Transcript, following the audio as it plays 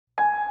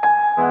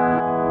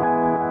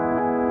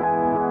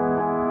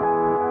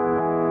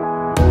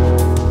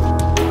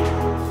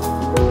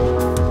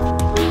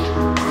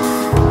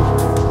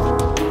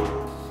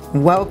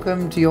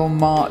Welcome to your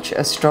March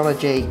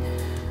astrology.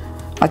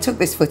 I took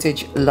this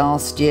footage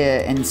last year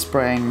in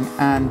spring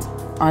and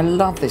I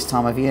love this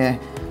time of year.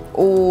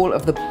 All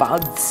of the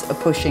buds are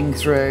pushing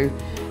through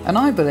and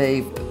I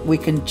believe we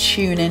can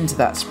tune into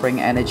that spring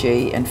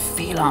energy and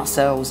feel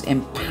ourselves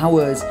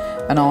empowered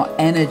and our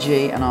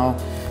energy and our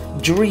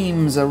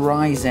dreams are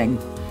rising.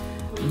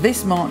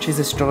 This March's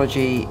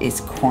astrology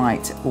is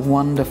quite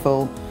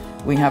wonderful.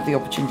 We have the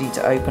opportunity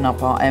to open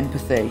up our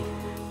empathy.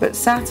 But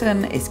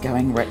Saturn is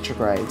going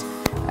retrograde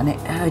and it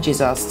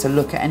urges us to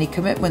look at any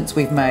commitments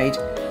we've made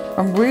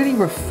and really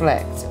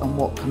reflect on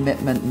what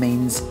commitment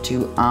means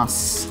to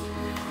us.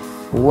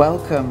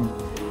 Welcome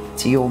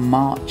to your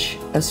March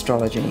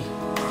astrology.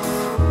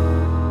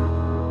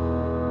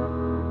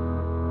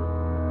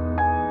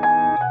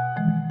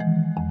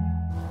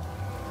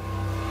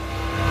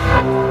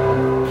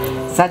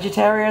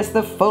 Sagittarius,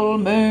 the full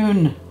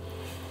moon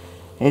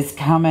is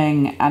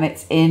coming and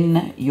it's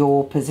in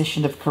your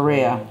position of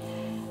career.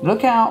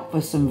 Look out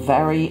for some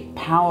very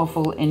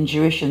powerful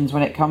intuitions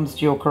when it comes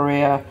to your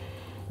career.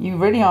 You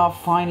really are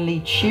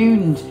finely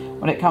tuned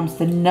when it comes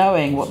to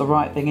knowing what the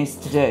right thing is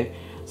to do.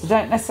 So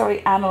don't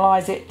necessarily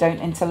analyze it, don't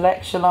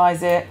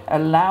intellectualize it.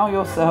 Allow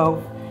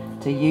yourself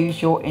to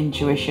use your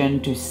intuition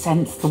to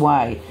sense the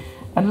way.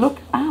 And look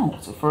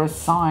out for a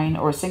sign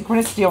or a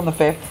synchronicity on the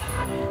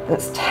 5th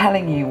that's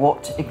telling you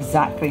what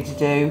exactly to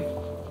do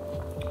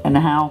and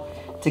how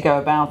to go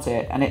about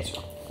it. And it's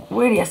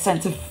really a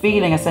sense of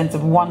feeling, a sense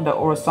of wonder,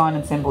 or a sign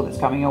and symbol that's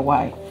coming your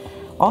way.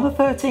 On the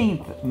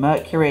 13th,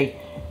 Mercury,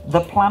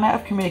 the planet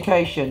of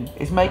communication,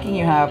 is making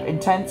you have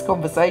intense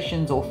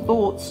conversations or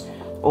thoughts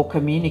or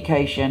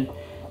communication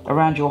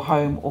around your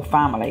home or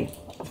family.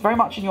 It's very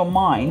much in your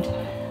mind,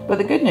 but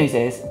the good news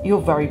is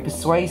you're very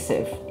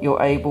persuasive.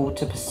 You're able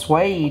to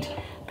persuade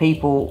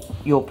people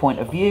your point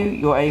of view.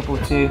 You're able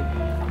to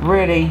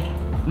really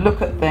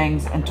look at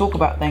things and talk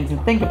about things and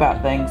think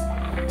about things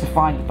to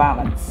find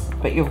balance,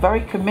 but you're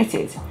very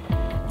committed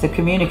to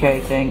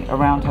communicating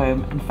around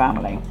home and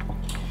family.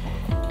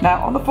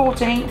 Now on the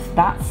 14th,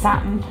 that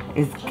Saturn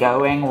is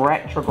going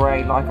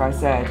retrograde, like I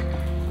said,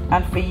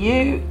 and for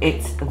you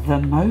it's the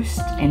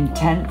most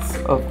intense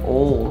of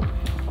all,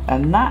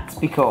 and that's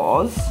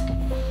because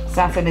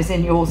Saturn is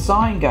in your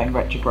sign going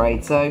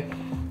retrograde. So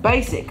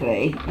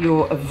basically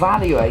you're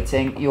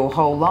evaluating your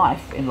whole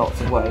life in lots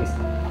of ways.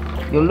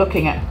 You're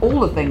looking at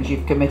all the things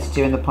you've committed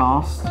to in the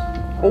past,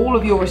 all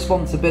of your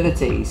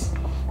responsibilities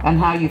and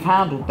how you've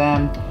handled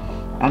them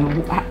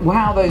and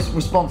how those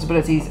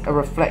responsibilities are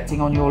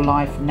reflecting on your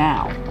life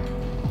now.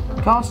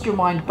 Cast your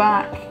mind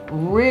back,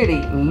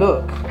 really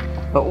look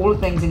at all the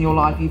things in your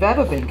life you've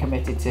ever been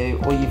committed to,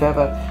 or you've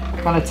ever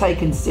kind of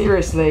taken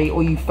seriously,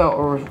 or you felt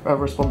a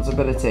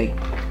responsibility,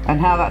 and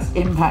how that's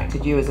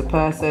impacted you as a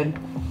person,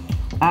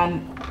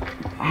 and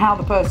how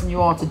the person you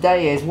are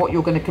today is what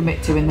you're going to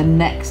commit to in the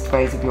next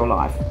phase of your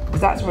life, because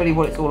that's really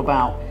what it's all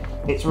about.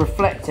 It's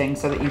reflecting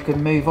so that you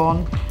can move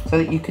on, so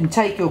that you can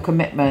take your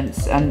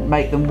commitments and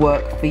make them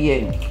work for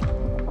you.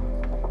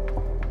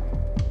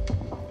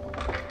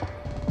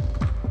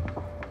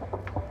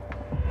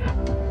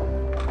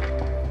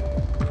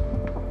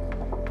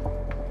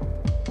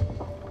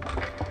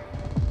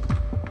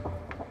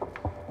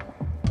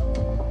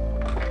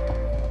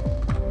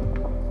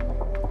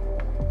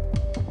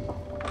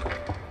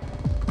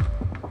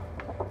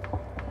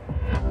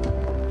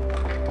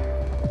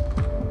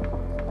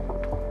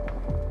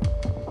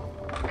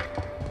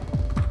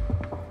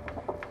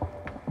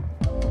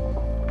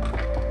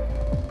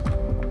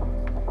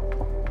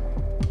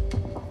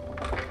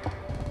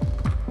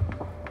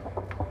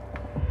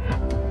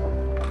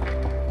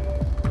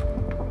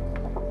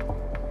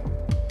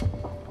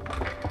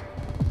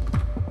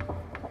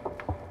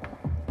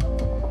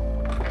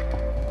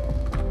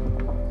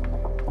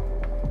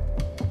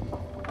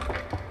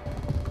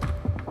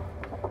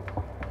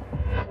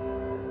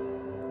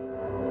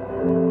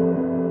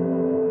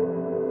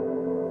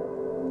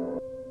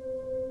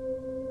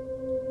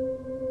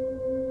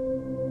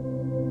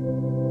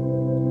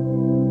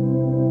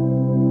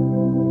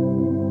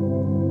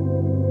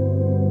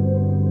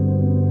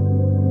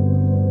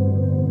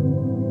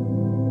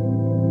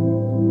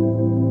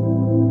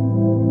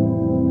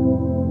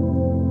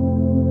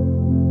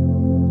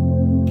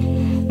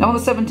 Now on the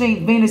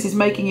 17th, Venus is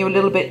making you a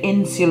little bit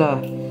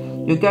insular.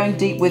 You're going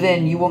deep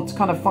within. You want to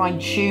kind of fine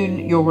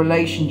tune your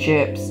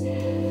relationships.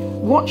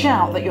 Watch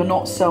out that you're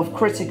not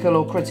self-critical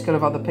or critical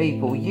of other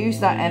people. Use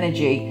that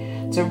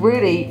energy to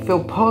really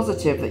feel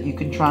positive that you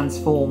can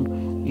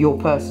transform your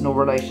personal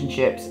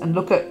relationships and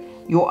look at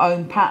your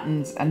own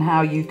patterns and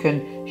how you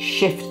can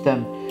shift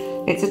them.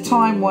 It's a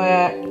time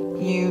where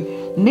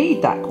you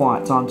need that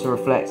quiet time to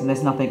reflect, and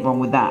there's nothing wrong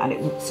with that. And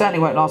it certainly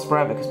won't last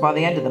forever, because by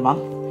the end of the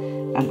month,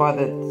 and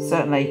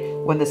certainly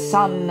when the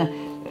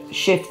sun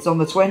shifts on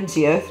the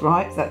 20th,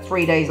 right, so that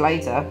 3 days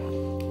later,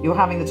 you're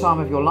having the time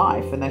of your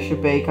life, and there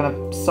should be kind of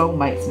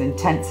soulmates and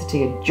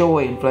intensity and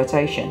joy and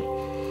flirtation.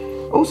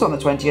 Also on the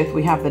 20th,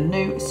 we have the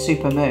new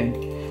super moon,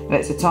 and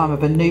it's a time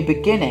of a new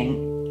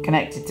beginning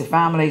connected to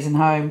families and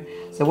home.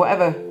 So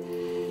whatever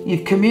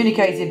you've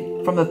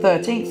communicated from the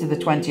 13th to the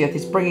 20th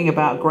is bringing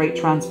about great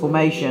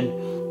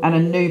transformation and a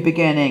new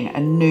beginning, a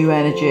new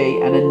energy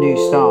and a new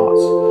start.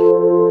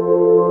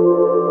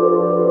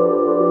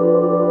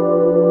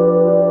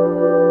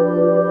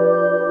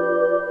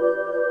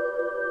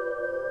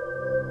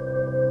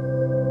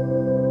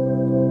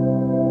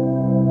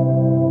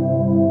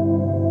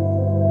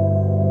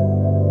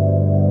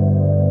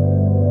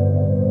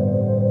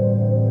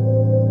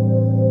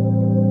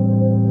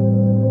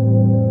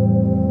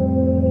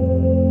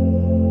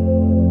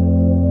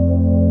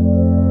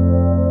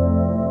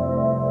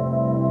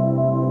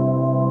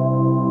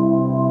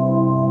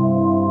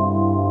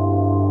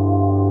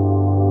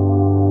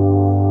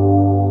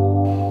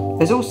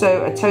 There's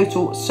also a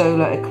total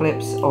solar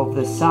eclipse of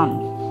the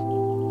sun,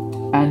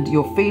 and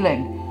you're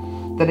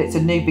feeling that it's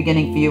a new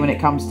beginning for you when it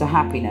comes to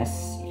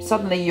happiness.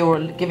 Suddenly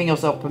you're giving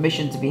yourself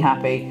permission to be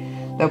happy.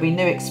 There'll be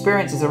new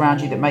experiences around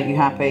you that make you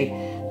happy,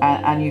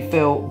 and you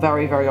feel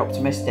very, very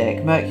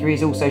optimistic. Mercury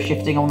is also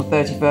shifting on the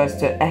 31st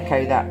to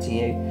echo that to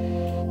you.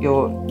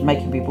 You're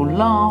making people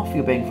laugh,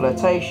 you're being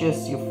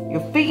flirtatious,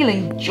 you're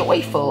feeling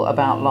joyful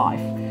about life.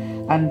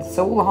 And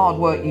so all the hard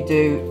work you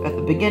do at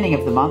the beginning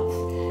of the month,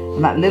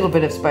 and that little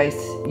bit of space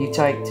you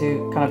take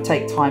to kind of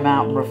take time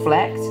out and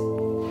reflect,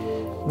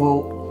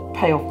 will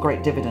pay off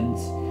great dividends.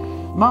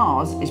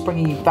 Mars is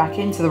bringing you back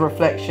into the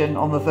reflection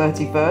on the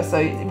 31st, so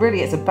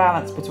really it's a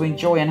balance between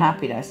joy and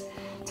happiness,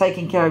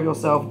 taking care of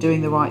yourself,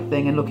 doing the right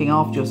thing and looking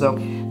after yourself,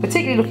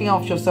 particularly looking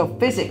after yourself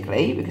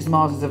physically, because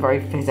Mars is a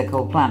very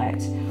physical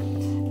planet,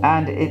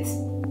 and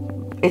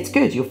it's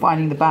good. You're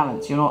finding the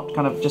balance. You're not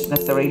kind of just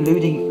necessarily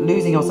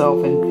losing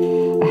yourself in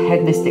a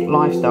hedonistic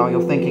lifestyle.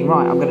 You're thinking,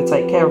 right, I'm going to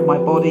take care of my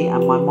body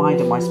and my mind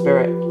and my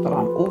spirit, but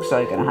I'm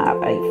also going to have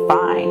a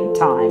fine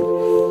time.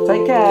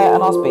 Take care,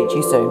 and I'll speak to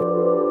you soon.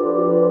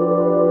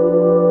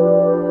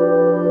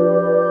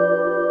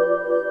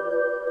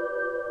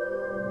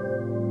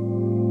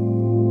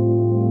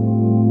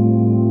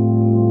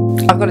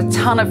 I've got a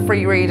ton of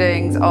free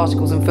readings,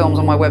 articles and films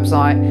on my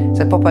website,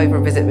 so pop over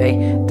and visit me,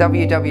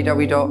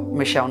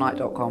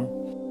 www.michelleknight.com.